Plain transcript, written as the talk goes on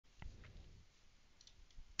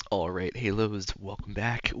Alright, Halos, welcome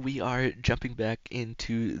back. We are jumping back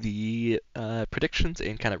into the predictions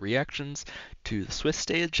and kind of reactions to the Swiss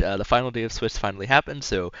stage. The final day of Swiss finally happened,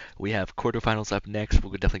 so we have quarterfinals up next.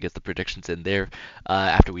 We'll definitely get the predictions in there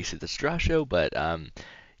after we see this draw show, but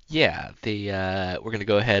yeah, we're going to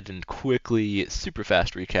go ahead and quickly, super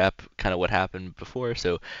fast recap kind of what happened before.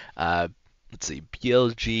 So let's see,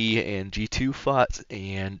 BLG and G2 fought,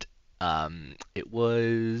 and it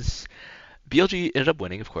was. BLG ended up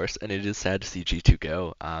winning, of course, and it is sad to see G2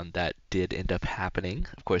 go. That did end up happening.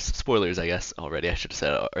 Of course, spoilers, I guess, already. I should have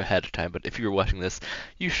said it ahead of time, but if you were watching this,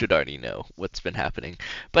 you should already know what's been happening.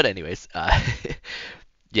 But anyways,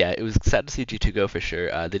 yeah, it was sad to see G2 go for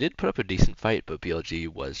sure. They did put up a decent fight, but BLG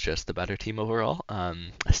was just the better team overall.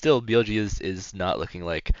 Still, BLG is not looking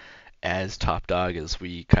like as top dog as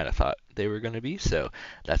we kind of thought they were going to be, so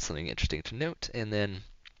that's something interesting to note. And then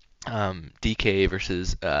DK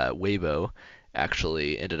versus Weibo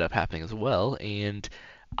actually ended up happening as well, and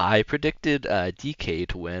I predicted DK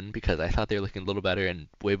to win because I thought they were looking a little better, and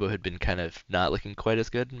Weibo had been kind of not looking quite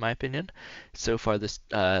as good in my opinion so far this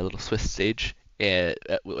little Swiss stage at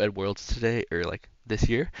Worlds today or like this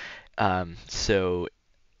year. So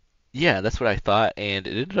yeah, that's what I thought, and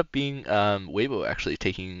it ended up being Weibo actually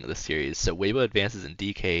taking the series. So Weibo advances and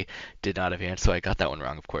DK did not advance, so I got that one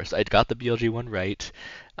wrong, of course. I got the BLG one right,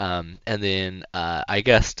 and then I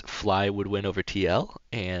guessed Fly would win over TL,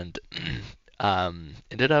 and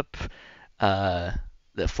ended up that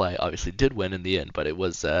Fly obviously did win in the end, but it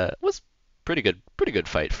was pretty good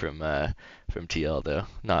fight from TL though.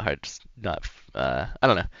 Not hard, not I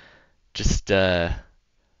don't know, just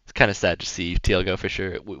it's kind of sad to see TL go for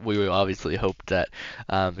sure. We obviously hoped that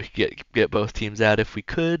we could get both teams out if we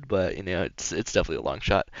could, but you know it's definitely a long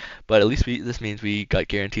shot. But at least this means we got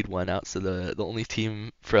guaranteed one out. So the only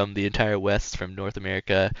team from the entire West, from North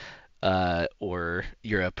America or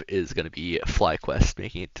Europe, is going to be FlyQuest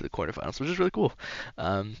making it to the quarterfinals, which is really cool.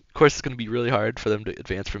 Of course, it's going to be really hard for them to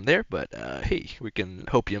advance from there, but hey, we can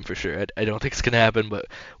hopium for sure. I don't think it's going to happen, but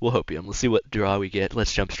we'll hopium. Let's see what draw we get.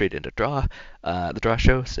 Let's jump straight into the draw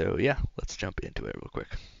show. So yeah, let's jump into it real quick.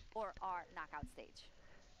 Or our knockout stage.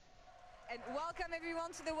 And welcome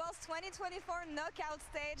everyone to the World's 2024 Knockout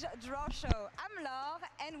Stage Draw Show. I'm Laure,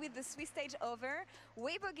 and with the Swiss stage over,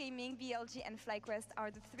 WeiboGaming, BLG and FlyQuest are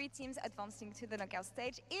the three teams advancing to the knockout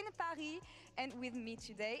stage in Paris. And with me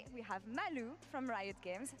today, we have Malu from Riot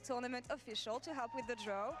Games, tournament official, to help with the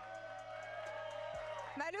draw.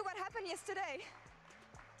 Malu, what happened yesterday?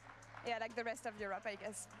 Yeah, like the rest of Europe, I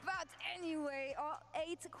guess. But anyway, our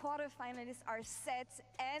 8 quarterfinalists are set,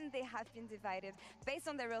 and they have been divided based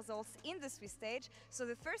on their results in the Swiss stage. So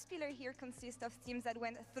the first pillar here consists of teams that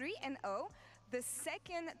went 3-0. The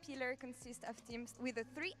second pillar consists of teams with a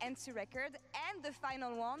 3-2 record, and the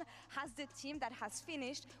final one has the team that has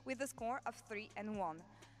finished with a score of 3-1.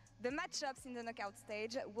 The matchups in the knockout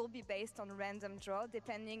stage will be based on random draw,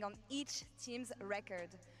 depending on each team's record.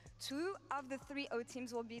 2 of the 3-0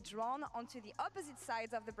 teams will be drawn onto the opposite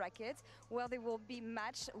sides of the bracket, where they will be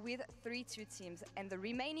matched with 3-2 teams. And the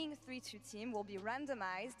remaining 3-2 team will be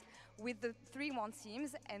randomized with the 3-1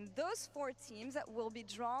 teams, and those 4 teams will be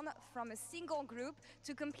drawn from a single group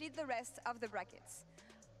to complete the rest of the brackets.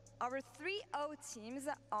 Our 3-0 teams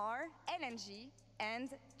are LNG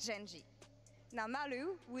and GenG. Now,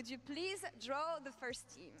 Malu, would you please draw the first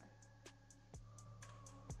team?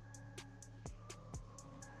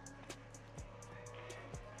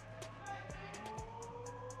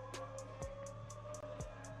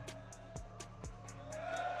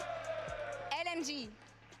 LNG.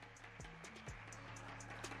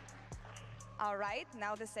 All right,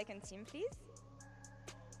 now the second team, please.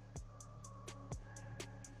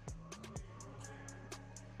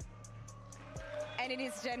 And it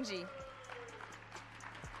is GenG.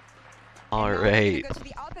 All right. We're going to go to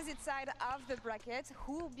the opposite side of the bracket,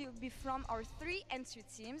 who will be from our 3-2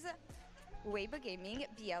 teams, WeiboGaming,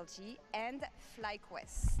 BLG, and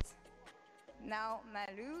FlyQuest. Now,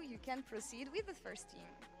 Malu, you can proceed with the first team.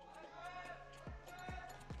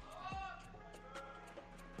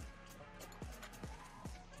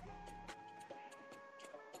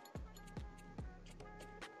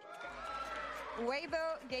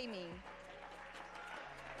 WeiboGaming.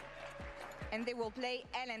 And they will play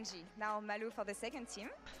LNG. Now, Malu for the second team.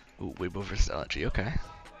 Ooh, Weibo versus LNG. Okay.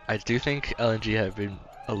 I do think LNG have been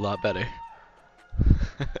a lot better.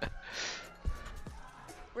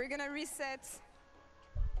 We're gonna reset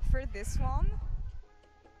for this one,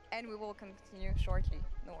 and we will continue shortly.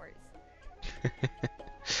 No worries.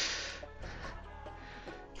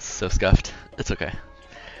 So scuffed. It's okay.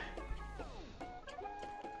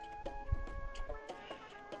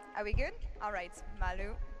 Are we good? All right,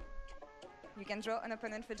 Malu, You can draw an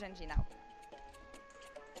opponent for Gen.G now.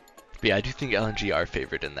 But yeah, I do think LNG are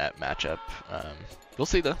favored in that matchup. We'll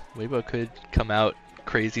see though. Weibo could come out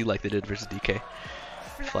crazy like they did versus DK.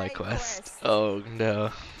 FlyQuest. Oh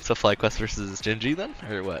no. So FlyQuest versus Gen.G then,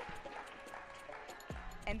 or what?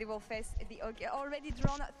 And they will face the already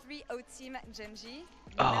drawn 3-0 team Gen.G.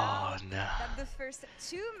 Oh no. That the first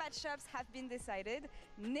 2 matchups have been decided.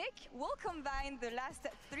 Nick will combine the last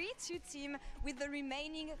 3-2 team with the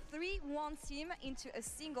remaining 3-1 team into a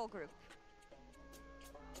single group.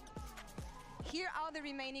 Here are the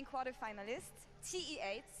remaining quarterfinalists: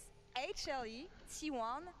 TE8, HLE,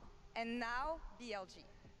 T1, and now BLG.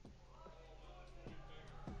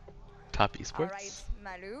 Top Esports? Alright,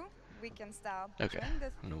 Malu, we can start. Okay. I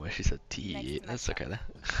don't know why she said TE8. That's okay then.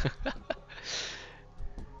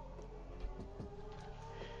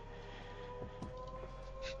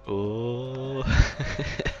 Oh.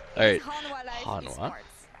 Alright. Hanwa.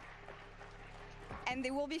 And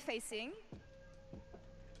they will be facing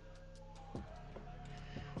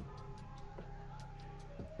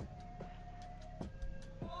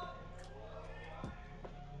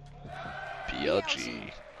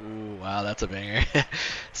BLG. Ooh, wow, that's a banger.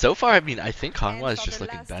 So far, I mean, I think Hanwa is just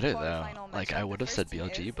looking better though. Like, I would have said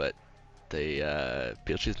BLG, but they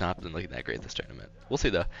BLG's not been looking that great this tournament. We'll see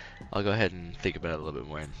though. I'll go ahead and think about it a little bit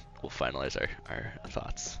more, and we'll finalize our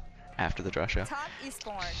thoughts after the draw show. Top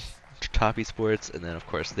Esports. Top Esports, and then of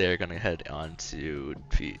course they're gonna head on to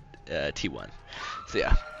T1. So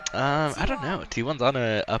yeah, I don't know. T1's on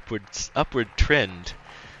a upward trend.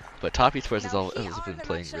 But Top Esports has been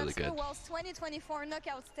playing really good. 2024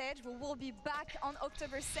 knockout stage. We will be back on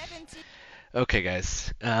October 17th. Okay,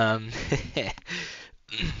 guys.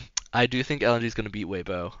 I do think LNG is going to beat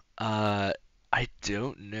Weibo. I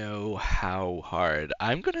don't know how hard.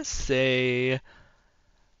 I'm going to say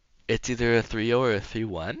it's either a 3-0 or a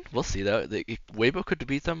 3-1. We'll see though. Weibo could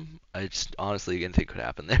beat them. I just honestly anything could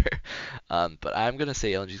happen there. But I'm gonna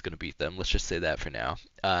say LNG is gonna beat them. Let's just say that for now.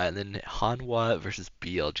 And then Hanwa versus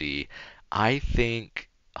BLG. I think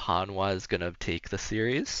Hanwa is gonna take the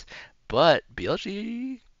series, but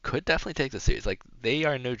BLG could definitely take the series. Like they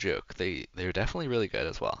are no joke. They're definitely really good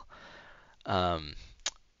as well.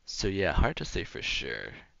 So yeah, hard to say for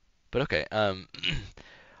sure. But okay.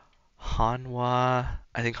 Hanwa,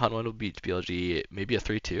 I think Hanwa will beat BLG, maybe a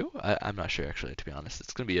 3-2. I'm not sure actually, to be honest.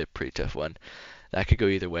 It's going to be a pretty tough one. That could go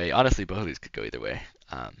either way. Honestly, both of these could go either way.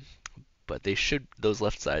 But those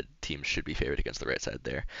left side teams should be favored against the right side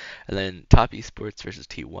there. And then Top Esports versus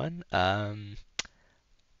T1.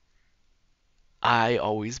 I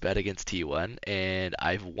always bet against T1, and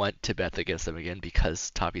I want to bet against them again because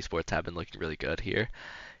Top Esports have been looking really good here.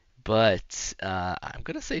 But I'm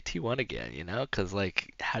gonna say T1 again, you know, because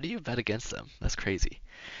like, how do you bet against them? That's crazy.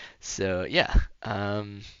 So yeah,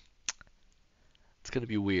 it's gonna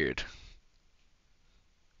be weird.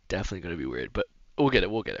 Definitely gonna be weird, but we'll get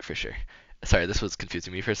it. We'll get it for sure. Sorry, this was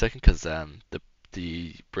confusing me for a second because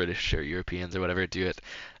the British or Europeans or whatever do it.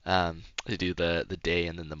 They do the day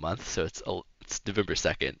and then the month, so it's November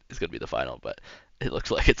 2nd is gonna be the final, but it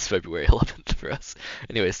looks like it's February 11th for us.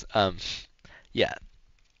 Anyways, yeah.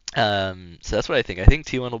 So that's what I think. I think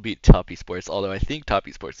T1 will beat Top Esports, although I think Top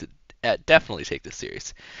Esports would definitely take this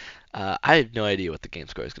series. I have no idea what the game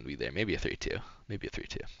score is going to be there. Maybe a 3-2. Maybe a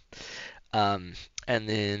 3-2. And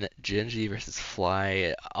then Gen.G versus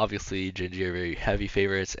Fly. Obviously, Gen.G are very heavy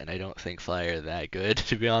favorites, and I don't think Fly are that good,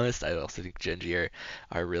 to be honest. I also think Gen.G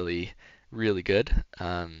are really, really good.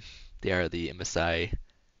 They are the MSI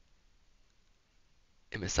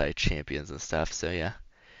champions and stuff, so yeah.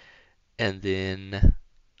 And then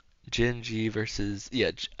Gen.G versus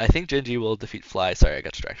I think Gen.G will defeat Fly. Sorry, I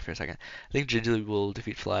got distracted for a second. I think Gen.G will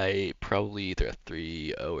defeat Fly probably either a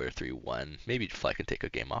 3-0 or 3-1. Maybe Fly can take a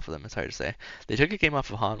game off of them. It's hard to say. They took a game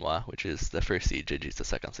off of Hanwa, which is the first seed. Gen.G's the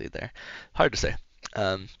second seed there. Hard to say.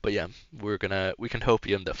 But yeah, we can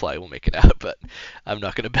hopium that Fly will make it out, but I'm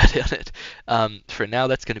not gonna bet on it. For now,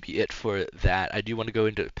 that's gonna be it for that. I do want to go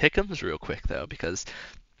into pickems real quick though, because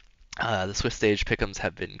the Swiss stage pickems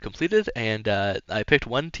have been completed, and I picked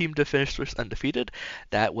one team to finish Swiss undefeated.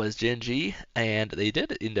 That was Gen.G, and they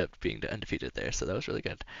did end up being undefeated there, so that was really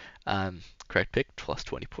good. Correct pick, plus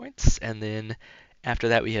 20 points. And then after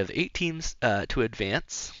that, we have 8 teams to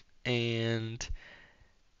advance, and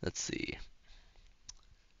let's see.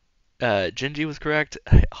 Gen.G was correct,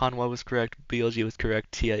 Hanwa was correct, BLG was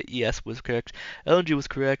correct, TES was correct, LNG was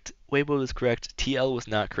correct, Weibo was correct, TL was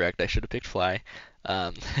not correct. I should have picked Fly,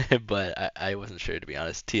 but I wasn't sure, to be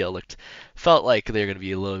honest. TL felt like they were going to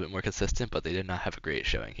be a little bit more consistent, but they did not have a great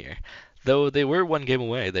showing here. Though they were one game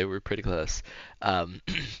away, they were pretty close. And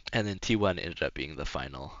then T1 ended up being the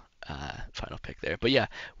final final pick there. But yeah,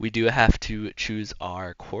 we do have to choose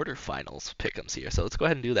our quarterfinals pickems here. So let's go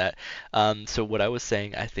ahead and do that. So what I was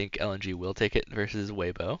saying, I think LNG will take it versus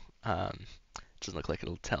Weibo. Doesn't look like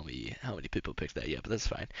it'll tell me how many people picked that yet, but that's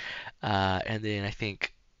fine. And then I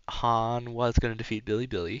think Han was going to defeat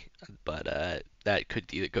BILIBILI, but that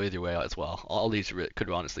could go either way as well. All these could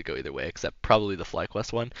honestly go either way, except probably the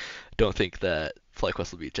FlyQuest one. Don't think that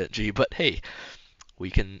FlyQuest will beat Gen.G, but hey, we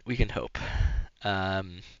can hope.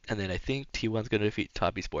 And then I think T1's going to defeat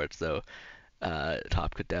Top Esports, though.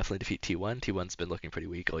 Top could definitely defeat T1. T1's been looking pretty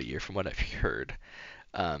weak all year, from what I've heard.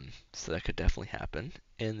 So that could definitely happen.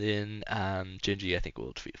 And then GenG, I think,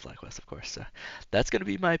 will defeat FlyQuest, of course. So that's going to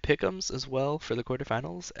be my pick'ems as well for the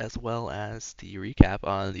quarterfinals, as well as the recap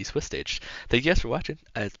on the Swiss stage. Thank you guys for watching.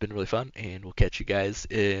 It's been really fun, and we'll catch you guys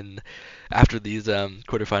in after these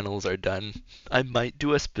quarterfinals are done. I might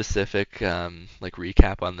do a specific like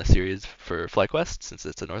recap on the series for FlyQuest since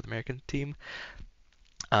it's a North American team.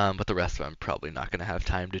 But the rest of them, I'm probably not going to have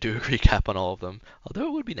time to do a recap on all of them, although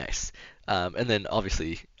it would be nice. And then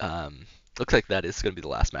obviously, looks like that is going to be the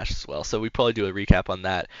last match as well. So we probably do a recap on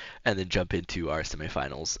that and then jump into our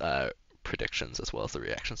semifinals predictions as well as the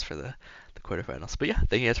reactions for the quarterfinals. But yeah,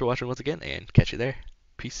 thank you guys for watching once again and catch you there.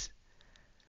 Peace.